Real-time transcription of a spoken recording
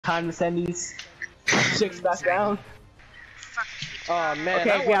Time to send these chicks back down. Oh man.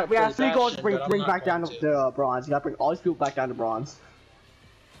 Okay, we have 3 goals to bring back down to bronze. You gotta bring all these people back down to bronze.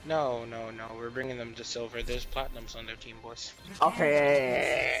 No. We're bringing them to silver. There's platinums on their team, boys.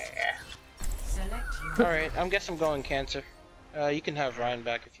 Okay. Alright, I guess I'm going cancer. You can have Ryan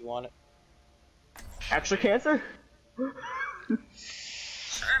back if you want it. Extra cancer? Sure,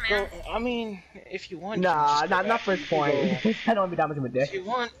 man. Well, I mean, if you want. Nah, not first point. I don't want to be that much of a dick. If you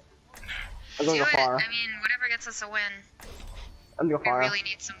want. I'm going to far. I mean, whatever gets us a win. I'm going to We far. really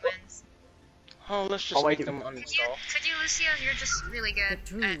need some wins. Oh, let's just make them uninstall. Could you, Lucio? You're just really good. The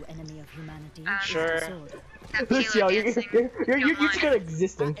true enemy of humanity. Sure. Lucio, you're just good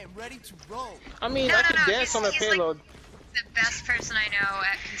existing. I mean, No, I can no, dance on the payload. Like the best person I know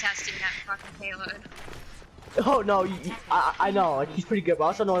at contesting that fucking payload. Oh no, I know, like he's pretty good, but I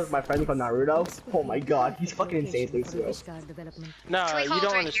also know my friend called Naruto. Oh my god, he's fucking insane, Lucio. Nah, you don't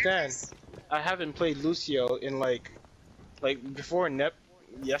right understand. I haven't played Lucio in like before Nep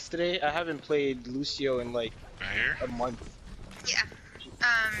yesterday. I haven't played Lucio in like a month. Yeah.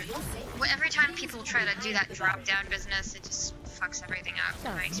 Every time people try to do that drop down business, it just fucks everything up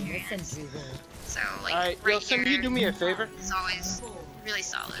in my experience. So like, Alright, can you do me a favor? It's always really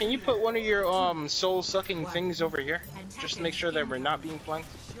solid. Can you put one of your soul-sucking things over here, just to make sure that we're not being flanked?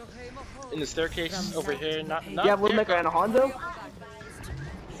 In the staircase over here, not. Yeah, we'll make an Hondo.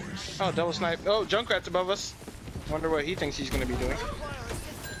 Oh, double snipe! Oh, Junkrat's above us. Wonder what he thinks he's gonna be doing.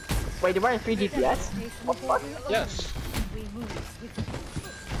 Wait, they're running 3 DPS? What the fuck? Yes.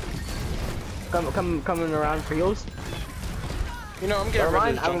 Coming around for heals. You know, I'm getting rid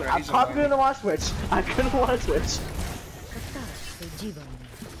of this Junkrat. I'm probably gonna want to switch. I'm gonna want to switch.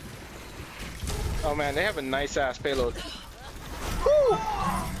 Oh man, they have a nice ass payload. Woo!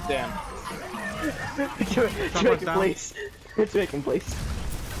 Damn. It's making place. It's making place.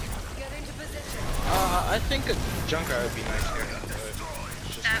 I think a Junkrat would be nice here.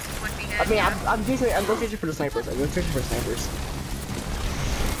 That would be good. I mean, I'm going fishing for the snipers. I'm going fishing for snipers.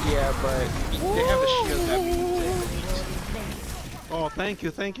 Yeah, but they have a shield that means Oh, thank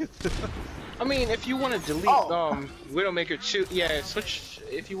you. I mean, if you want to delete Widowmaker 2, yeah, switch.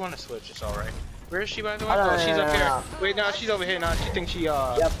 If you want to switch, it's all right. Where is she, by the way? Oh, she's up here. Wait, no, she's over here now. She thinks she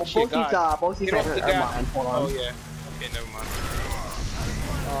yeah, both these Get off the gap. Hold on. Oh yeah. Okay, never mind.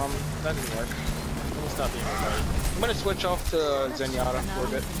 That didn't work. Let me stop being retarded. I'm gonna switch off to Zenyatta for a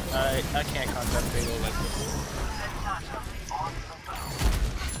bit. I can't contact Fatal like this.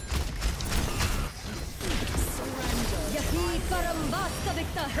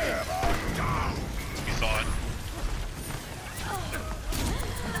 You saw it.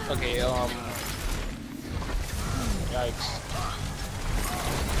 Okay, yikes.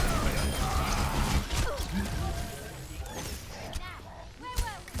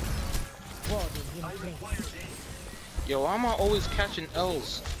 Yo, I'm always catching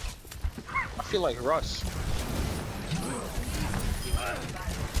L's. I feel like Russ.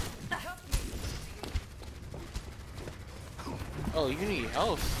 Oh, you need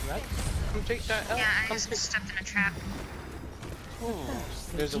health. Come take that L. Yeah, I Come just take... stepped in a trap. Ooh,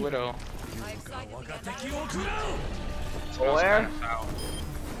 there's a Widow. Where?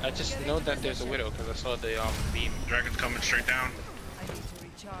 I just know that there's a Widow because I saw the beam. Dragon's coming straight down.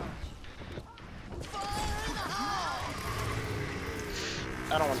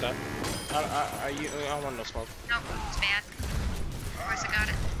 I don't want that. I don't want no smoke. Nope, it's bad. Of course I got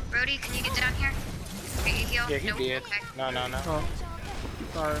it. Brody, can you get down here? Get you heal? Yeah, he nope. did. Okay. No. Oh,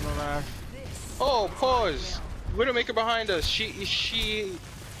 sorry, my bad. Oh, pause! Widowmaker behind us. She's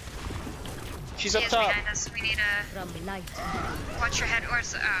up top. Behind us. We need a watch your head or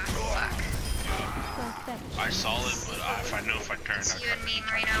fuck. I saw it, but if I know if I turn, It's I you and me,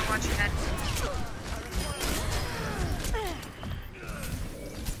 Marino. Watch your head.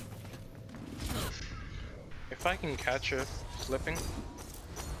 If I can catch her slipping.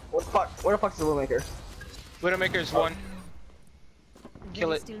 What the fuck? Where the fuck's the Widowmaker? Widowmaker's one.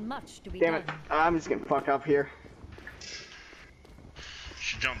 Kill it. Damn it. I'm just getting fucked up here.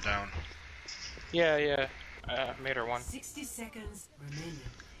 She jumped down. Yeah. I made her one. 60 seconds remaining.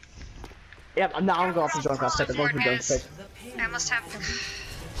 Yeah, now I'm going off the junk off second. Going for junk stick. I must have.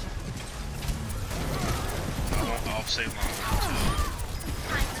 I'll save my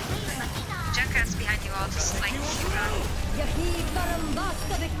Junkrat's behind you all, just like shoot on. Oh,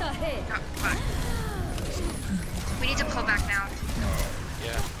 fuck. We need to pull back now.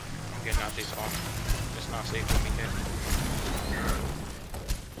 Yeah. I'm getting out these off. It's not safe for me here.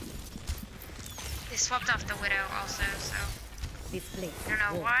 They swapped off the Widow also, so. I don't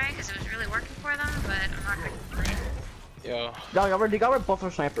know why, because it was really working for them, but I'm not gonna complain. Yo. No, they got rid of both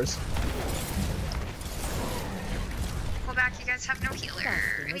our snipers. Pull back, you guys have no healer.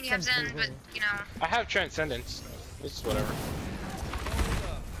 I mean, you have Zen, but, you know. I have Transcendence. It's whatever.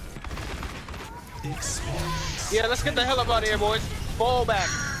 Yeah, let's get the hell up out of here, boys. Fall back.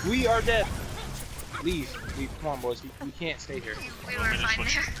 We are dead. Leave. Leave. Come on, boys. We can't stay here. We were fine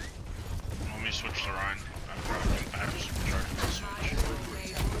there. Let me switch to Ryan. I have supercharged to switch.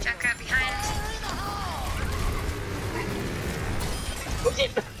 Junkrat behind.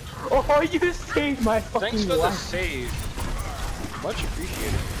 Oh, you saved my fucking Thanks for the life. save. Much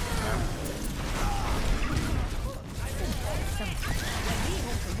appreciated.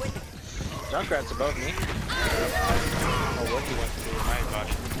 Junkrat's above me. Oh, what he wants to do with my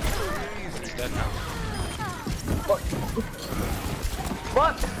body. He's dead now.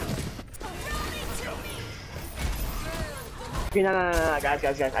 What? Okay, no,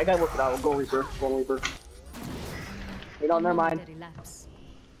 guys. I gotta work it out. Go Reaper. Wait, no, never mind.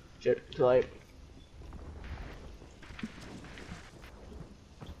 Shit, too late.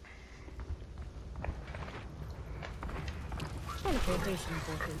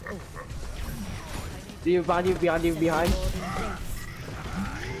 Do you behind?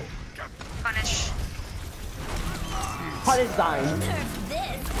 Punish. Punish dying.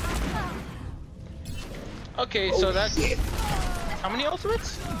 Okay, so that's... How many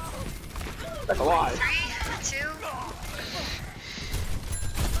ultimates? That's a lot. 3, 2.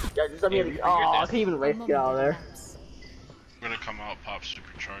 Yeah, just, I mean, oh, I can't even race get out of there. I'm gonna come out, pop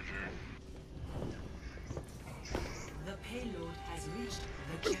supercharger. The payload has reached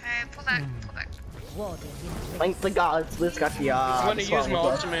the Okay, pull back. Thank the gods, this got the I'm gonna the use my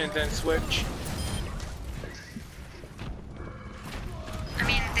swelling. ultimate and then switch. I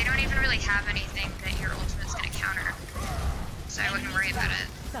mean, they don't even really have anything that your ultimate's gonna counter. So I wouldn't worry about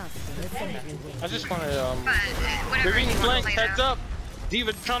it. I just wanna, But, whatever. They're being you wanna flanked, play heads though. up!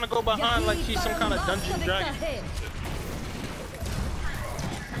 Diva trying to go behind like she's some kind of dungeon dragon.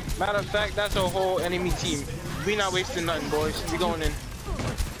 Matter of fact, that's a whole enemy team. We not wasting nothing, boys. We going in.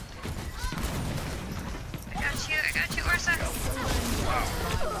 I got you, Orsa.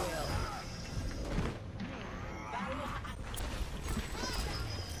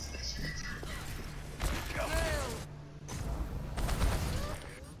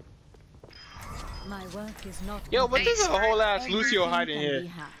 My work is not Yo, but there's a Nice. whole ass Lucio Everything hiding can here. be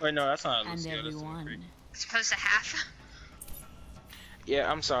had. Wait, no, that's not and Lucio. That's everyone. As opposed to half. yeah,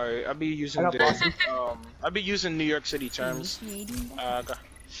 I'm sorry. I'll be using I got the, I'll be using New York City terms. Initiating I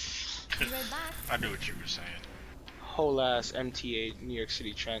knew what you were saying. Whole ass MTA New York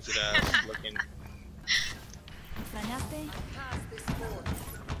City Transit ass looking. Flanate.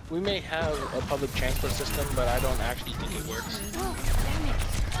 We may have a public transport system, but I don't actually think it works.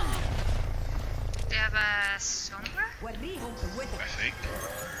 Do you have a Sombra? I think.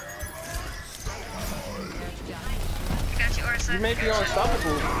 I got you, Orsa. You may be unstoppable.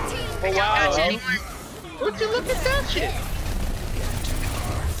 Oh I don't wow! got you anymore. Would you look at that shit?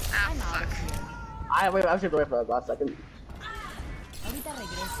 Ah, fuck. I was gonna wait for a last second.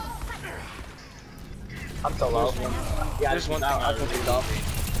 I'm so low. Yeah, There's one thing I can take it off.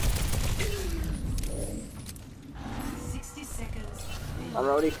 60 seconds. I'm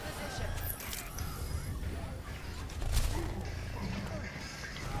ready.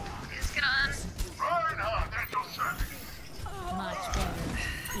 Let's get on. Much better.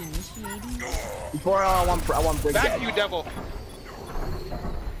 Initiating. Before I want bridge. Back you, devil!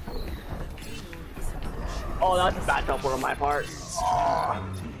 Oh, that's a bad teleport on my part. Oh.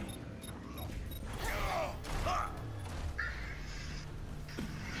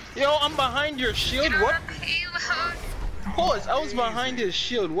 Yo, I'm behind your shield. Get on What? the payload. Pause. I was behind his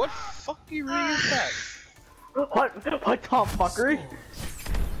shield. What fucking ring is that? What Tom fuckery?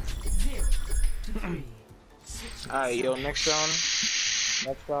 Alright, yo, next round.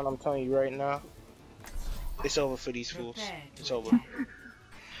 Next round, I'm telling you right now. It's over for these fools. It's over.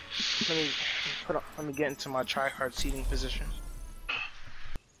 Let me get into my try-hard seating position.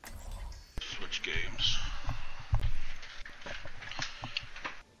 Switch games.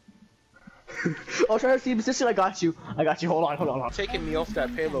 Oh, try to see position. I got you. Hold on. Taking me off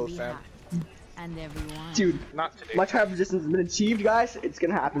that payload, fam. And everyone. Dude, Not today. my try position has been achieved, guys. It's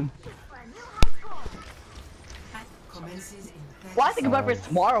gonna happen. Commences in 30 Why think about it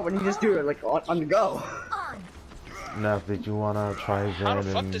tomorrow when you just do it like on the go? Neff, did you wanna try Zen How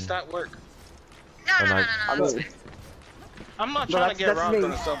the fuck and does that work? No. I'm That's good. fine. I'm not No, trying to get that's robbed me. on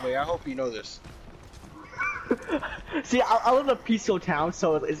the subway. I hope you know this. See, I live in a peaceful town,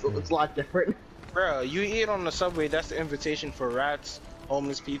 so it's a lot different. Bruh, you eat on the subway, that's the invitation for rats,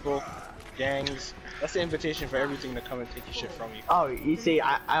 homeless people, gangs. That's the invitation for everything to come and take your shit from you. Oh, you see,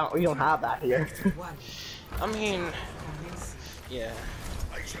 we don't have that here. I mean, yeah.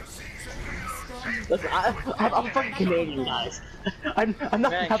 Listen, I'm fucking Canadian, guys. I'm not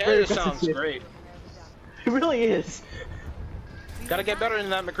Man, that very Canada sounds great. It really is. Gotta get better than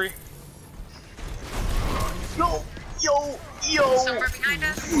that, McCree. Yo, Somewhere behind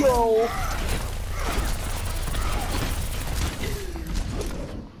us. yo.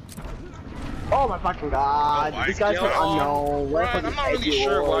 Oh my fucking god, Oh my these guys are unknown. Ryan, I'm not really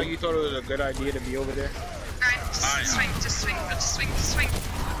sure why you thought it was a good idea to be over there. Ryan, just swing, just swing, just swing, just swing.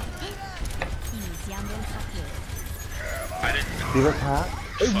 Iniciando el hackeo. I didn't. See the cat?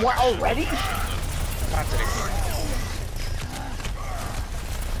 What, already? Not today.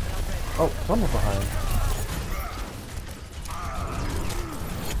 Oh, someone behind.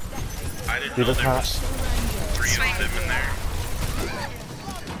 I didn't See know the there cat? was 3 of them in there.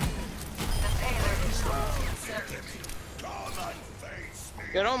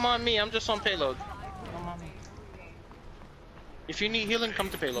 Yeah, don't mind me, I'm just on payload. Don't mind me. If you need healing, come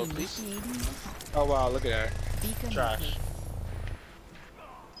to payload, please. Oh wow, look at that. Trash.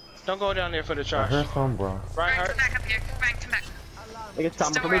 Don't go down there for the I trash. heard Sombra. Ryan, Ryan, come hurt. back up here. Ryan, come back. They get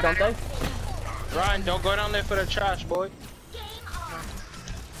time for me, don't they? Ryan, don't go down there for the trash, boy.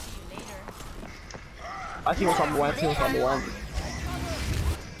 I see what's on the one, I see what's on the one.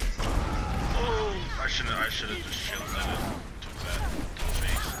 I should have just shielded it and took that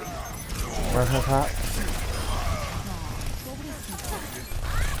face. Where's her cat?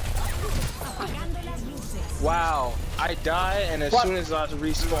 Wow, I die and as soon as I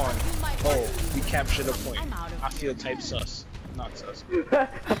respawn, oh, we captured a point. I feel type sus. Not sus.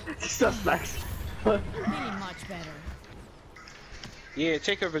 Suspects. Feeling much better. Yeah,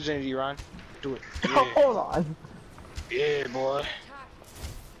 take her virginity, Ron. Do it. Oh, Yeah, hold on. yeah boy.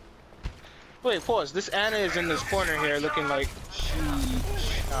 Wait, pause. This Anna is in this corner here looking like she...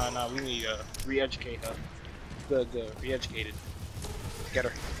 Nah, we need to re-educate her. Good, re-educated. Get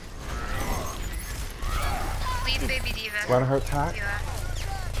her. Leave baby diva. Run her cat? Do that.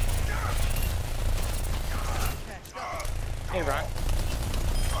 Hey, Ron.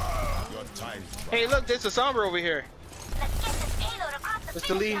 Hey, look, there's a Sombra over here. Let's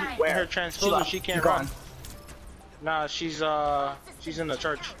delete her transposure. She can't run. Nah, she's in the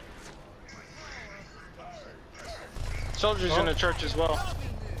church. Soldiers in the church as well.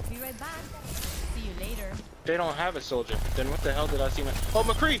 Be right back. See you later. They don't have a soldier. Then what the hell did I see? Oh,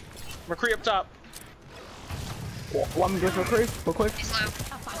 McCree! McCree up top. Want me to go for real quick? He's low.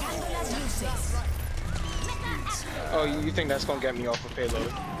 Oh, you think that's gonna get me off of payload?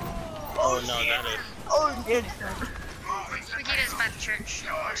 Oh no, that is. Oh, yeah. Brigida's by the church.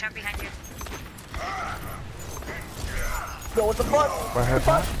 Watch out behind you. Yo, what the fuck? Where's her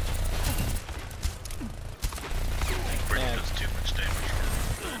cat? Brittany does too much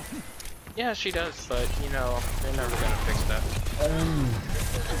damage. Yeah, she does, but you know, they're never gonna fix that.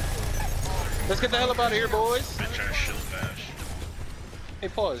 Let's get the hell up out of here, boys. Bitch ass shield bash. Hey,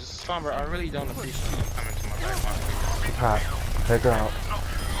 pause. Sombra, I really don't appreciate you coming to my back pocket. Cat. Take her out.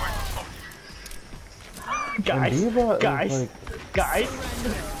 Guys, And Diva is guys, like- guys.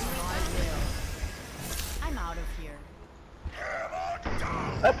 I'm out of here.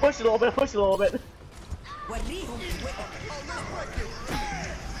 I pushed it a little bit, I pushed it a little bit.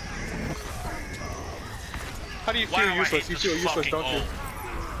 How do you feel Wow, useless? I You hate feel this useless, fucking don't you? ult.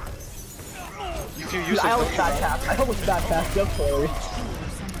 You feel Dude, useless, I don't almost you? back tapped. I almost back tapped. I'm sorry. Someone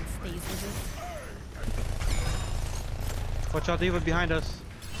stays with us. Watch out, Diva behind us.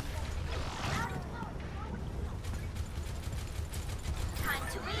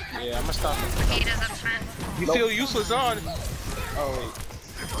 Yeah, I'm gonna stop him. Brigida's up front. You feel useless on. Oh wait.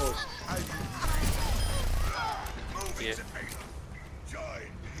 Close. Yeah. The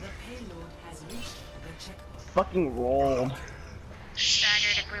payload has reached the checkpoint. Fucking roll.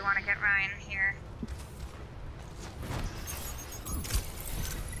 Staggered if we want to get Ryan here.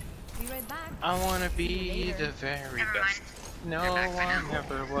 Be right back. I wanna be the very Never best. mind. No They're back for now. one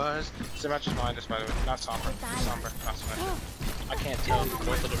ever was. Symmetra's behind us, by the way. Not Sombra. Sombra, not Symmetra. I can't tell.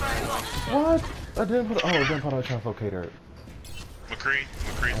 Both of them are annoying. What? I didn't put. Oh, I didn't put a translocator.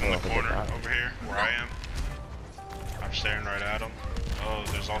 McCree's in the corner over here, where I am. I'm staring right at him. Oh,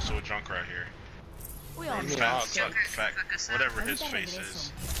 there's also a junk right here. We all Yeah, Fat, I'll fat, fat, whatever his face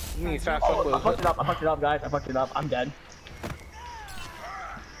is. You mean fat fuck Oh, I fucked it with up, I fucked it up, guys. I fucked it up. I'm dead.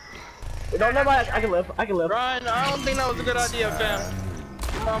 No, never mind. I can live. I can live. Ryan, I don't think that was a good idea, fam.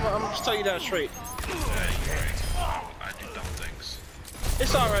 I'm just tell you that straight. Yeah, you're right. I do dumb things.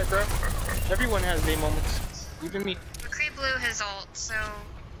 It's alright, bro. Everyone has their moments. Even me. McCree blew his ult, so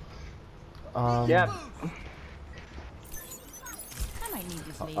Yeah. I might need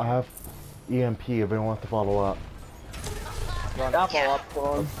this later. I have EMP if anyone wants to follow up. I'll follow up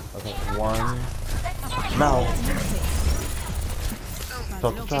for him. Okay, one. Now.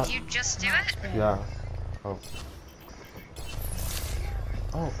 Stop the trap. Did you just do it? Yeah. Oh.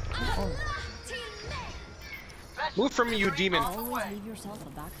 Oh. Oh. Move from me, you demon. Always leave yourself a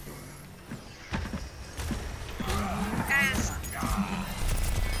back door. Guys.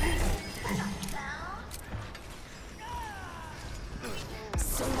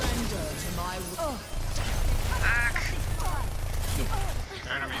 Surrender to my will. Fuck.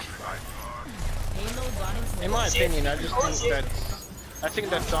 Enemies revive. Payload running for In my opinion, I think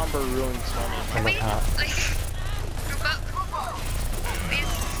that Sombra ruins for me. I'm a cat. Like,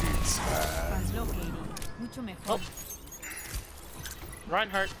 translocating. Mucho mejor.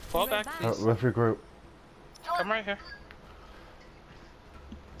 Reinhardt, fall back, please. Let's regroup. Come right here.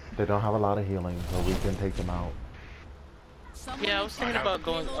 They don't have a lot of healing, so we can take them out. Yeah, I was thinking about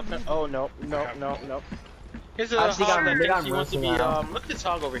going up and... Oh, no. Here's a Actually, hog that they got thinks he wants to be, roasting now. look at this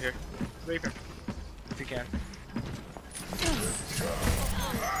hog over here. Reaper. If you can.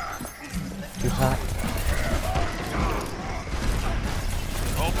 Good shot.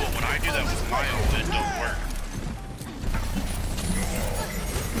 Oh, but when I do that with my ult, it don't work.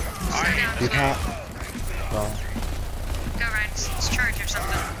 I hate Good shot. Well, go Ryan, it's charge or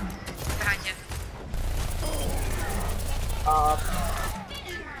something. Behind you.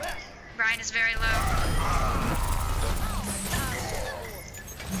 Ryan is very low.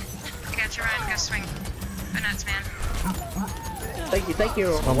 I got you, Ryan. Go swing. Go nuts, man. Thank you.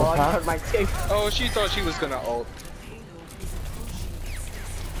 Sombra Well, I top. heard my team. Oh, she thought she was gonna ult.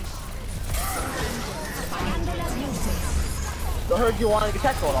 I heard you wanted to get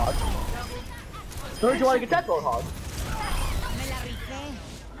that gold hog. I heard you wanted to get that gold hog.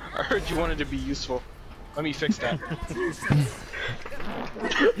 I heard you wanted to be useful. Let me fix that.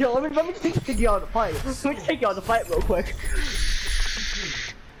 Yo, let me just take you out of the fight. Let me just take you out of the fight real quick.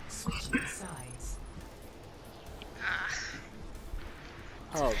 Switching sides.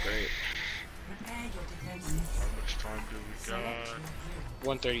 Oh, great. Prepare your defenses. How much time do we got?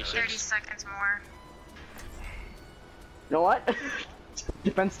 136. 30 seconds more. You know what?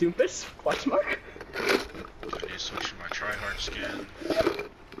 Defense Doomfist? Question mark? I need to switch to my tryhard skin.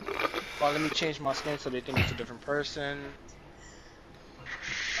 Well, let me change my skin so they think it's a different person.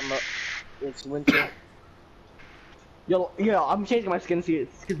 It's winter. Yo, yeah, I'm changing my skin so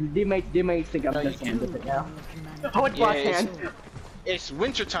because they may think I'm you something can't. different now. How much Yeah, last it's- hand? It's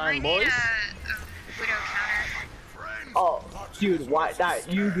winter I time, need boys. a widow counter. Oh, dude, why that?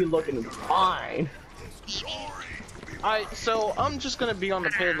 You'd be looking fine. Alright, so I'm just gonna be on the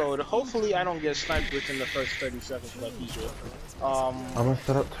payload. Hopefully I don't get sniped within the first 30 seconds like usual. I'm gonna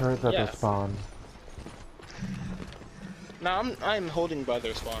set up turrets at Yeah. the spawn. Now I'm holding by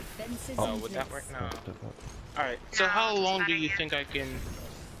their spawn. Fences Oh, in would that place. work? No. Alright, so how long do you think I can...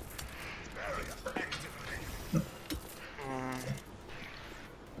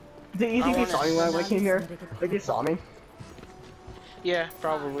 Do you think they saw me when I came here? Like they saw me? Yeah,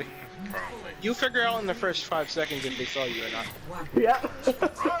 probably. You figure out in the first 5 seconds if they saw you or not. Yeah.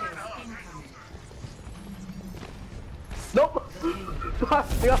 Nope.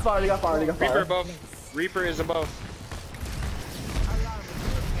 They got fired. Reaper above. Reaper is above.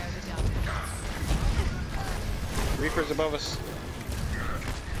 Reaper's above us.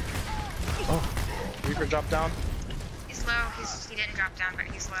 Oh. Reaper dropped down. He's low. He didn't drop down, but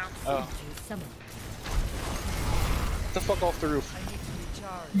he's low. Oh. Someone. Get the fuck off the roof.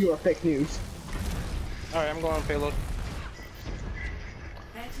 You are fake news. Alright, I'm going on payload.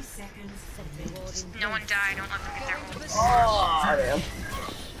 30 seconds. No one died. Don't let them get their ults. Oh, damn.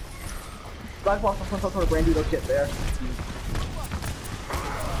 Black box, some sort of brand new shit there.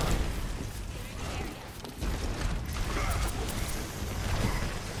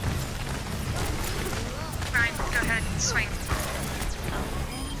 Ryan, go ahead. Swing.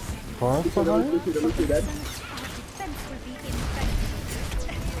 Forest behind? Those two dead. Defense will be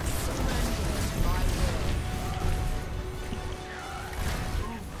impenetrable.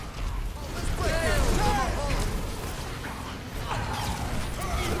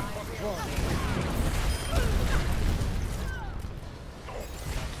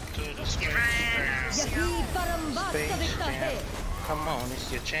 To the space Get Ryan. jam. Space Jam. Come on,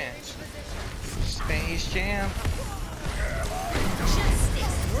 it's your chance. Space Jam.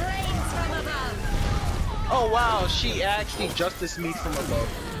 Oh wow, she actually justice me from above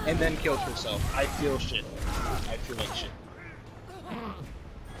and then killed herself. I feel shit. I feel like shit.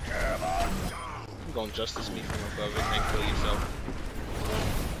 You're gonna justice me from above and then kill yourself.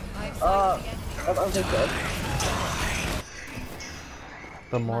 I'm just good.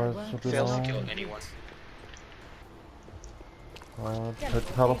 The more should be Fails to low. kill anyone. Hit the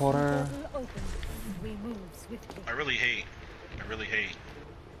teleporter. We move swiftly. I really hate.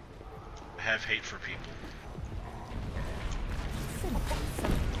 I have hate for people.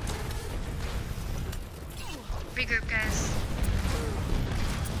 Regroup, guys.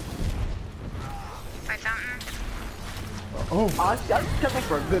 By fountain. Oh, I was coming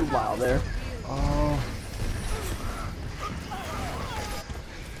for a good while there. Oh.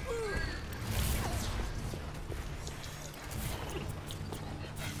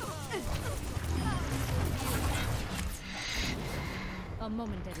 A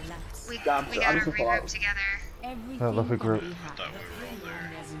momentary lapse. We Yeah, gotta I'm so far. regroup together. Everything Lovely group. can be I happy. thought we were all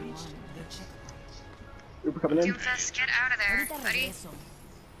there. Uber coming in. Doomfist, get out of there, buddy.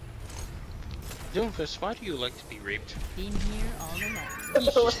 Doomfist, why do you like to be raped? Been here all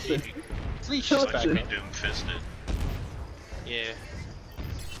along. Listen. Please just Like back to be up. doom-fisted. Yeah.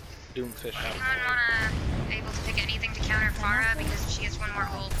 Doomfist. Anyone wanna able to pick anything to counter Farah because she has one more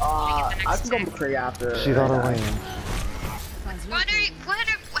ult. I the can next go turn. McCree after. She's out of range. What are you?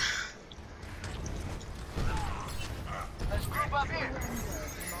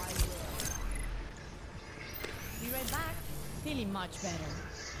 Be right back. Feeling much better.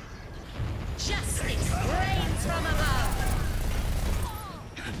 Justice reigns from above.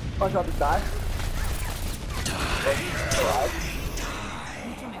 Punch out the side.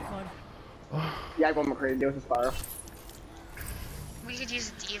 Mucho mejor. Yeah, I go McCree. Deal with his fire. We could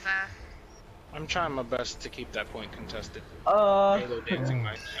use D.Va. I'm trying my best to keep that point contested. Halo dancing is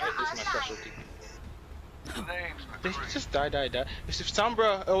my specialty. They just die. If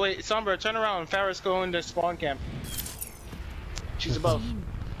Sombra, oh wait, Sombra, turn around. Farrah's going to spawn camp. She's above.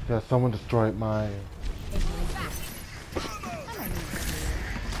 Yeah, someone destroyed my.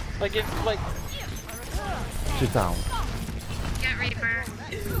 Like if, like. She's down. Get Reaper.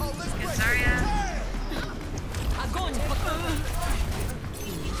 Get Zarya.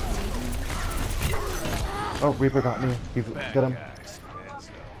 Oh, Reaper got me. Get him.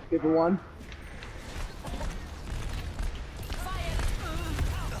 Give her one.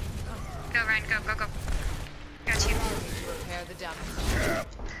 Go, Ryan, go. Got you. Prepare the dump.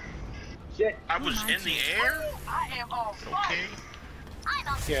 Shit. I was in the air? Okay.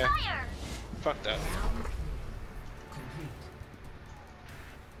 Yeah. Fuck that.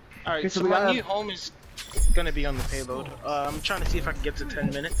 Alright, Okay, so so we my gotta- new home is gonna be on the payload. I'm trying to see if I can get to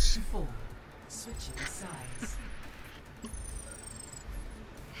 10 minutes. Switching sides.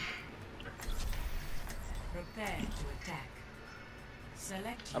 Prepare to attack.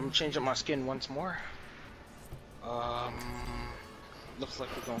 Select. I'm changing my skin once more. Looks like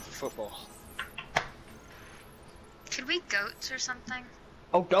we're going for football. Could we goats or something?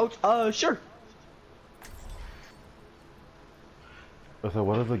 Oh, goats? Sure. So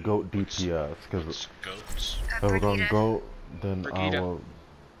what is a goat DPS? Because It's goats. if we're going Brigida. goat, then Brigida. I will.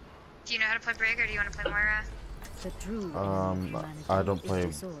 Do you know how to play Brig or do you want to play Moira? The true I don't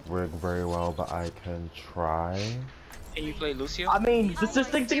play Rig very well, but I can try. Can you play Lucio? I mean, just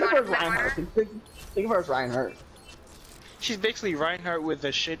think of her as Reinhardt. Think of her as Reinhardt. She's basically Reinhardt with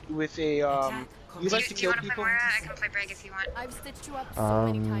a you like to Do you kill want to play people? Moira? I can play Brig if you want. I've stitched you up so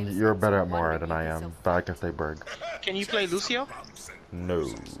many times. You're better at so Moira why than don't I you am, yourself but I can stay Brig. Can you play Lucio? No. Do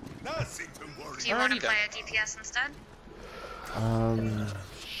you want Alrighty to play a DPS instead?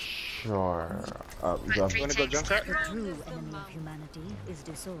 Sure. Put Yeah. 3 wanna go tanks jump to cut? everyone? True enemy of humanity is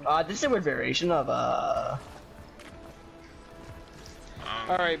disorder. This is a weird variation of,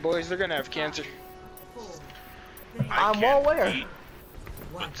 Alright, boys, they're gonna have cancer. I I'm well can't aware. eat,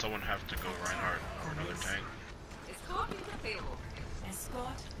 but someone have to go Reinhardt or another tank. Escort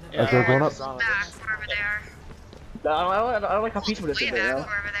the Yeah, they're I going like up. the sound of Back, this. wherever they are. I don't like how peaceful this Way is, back, though.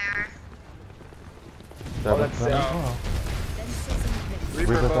 wherever they are. That that's looks it. as well.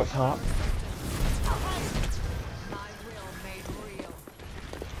 Reaper Reaper's up above. top.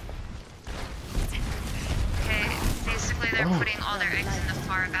 Okay, basically they're Oh. putting all their eggs in the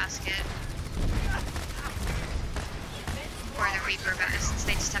Farah basket. Or the Reaper basket, since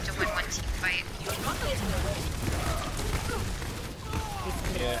they just have to win one team fight.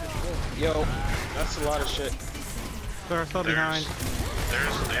 Yeah. Yo, that's a lot of shit. They're still behind. They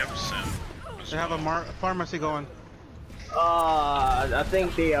have a sim. They have a pharmacy going. I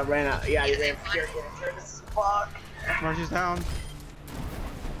think they ran out. Yeah, they ran out. Fuck. Mercy's down.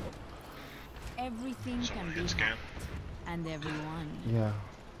 Everything Someone can be hit scan. hacked, and everyone. Yeah.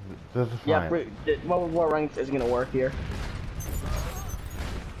 This is Yeah, fine. what rank is gonna work here?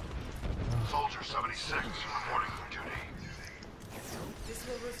 Soldier 76, reporting for duty. This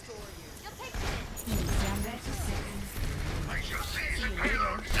will restore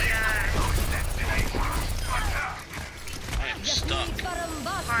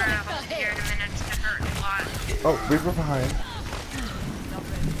here in a minute. It's gonna hurt a lot. Oh, Reaper behind.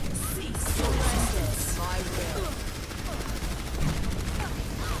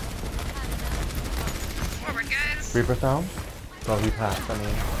 Forward, guys. Reaper down. So he passed, I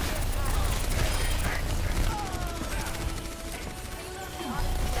mean.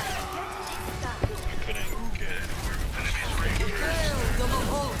 Couldn't get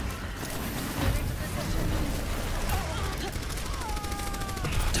enemies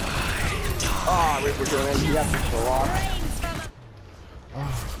Ah, Reaper doing it. You have to show off.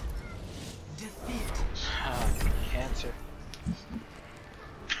 Cancer.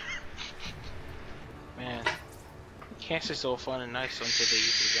 Man, cancer's so fun and nice until they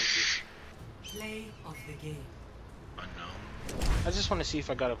use it against you. Play of the game. unknown. I just want to see if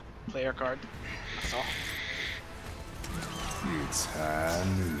I got a player card. That's all. It's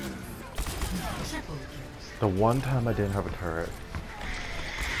hand. Triple kill. The one time I didn't have a turret.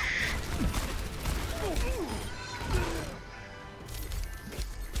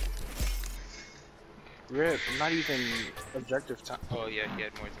 Rip, I'm not even objective time. Oh yeah, he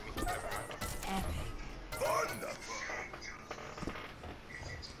had more than me. Never mind.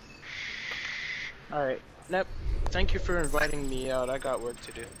 Alright, Nep, thank you for inviting me out. I got work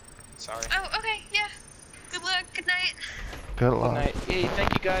to do. Sorry. Oh, okay, yeah. Good luck, good night. Good Good luck. night. Hey,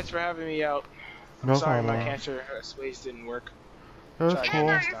 thank you guys for having me out. No Sorry problem. my cancer sways didn't work. It was Try Yeah, cool. no,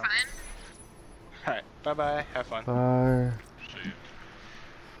 next you're time. fine. Alright, bye bye. Have fun. Bye. See ya.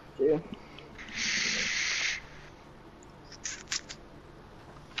 See ya.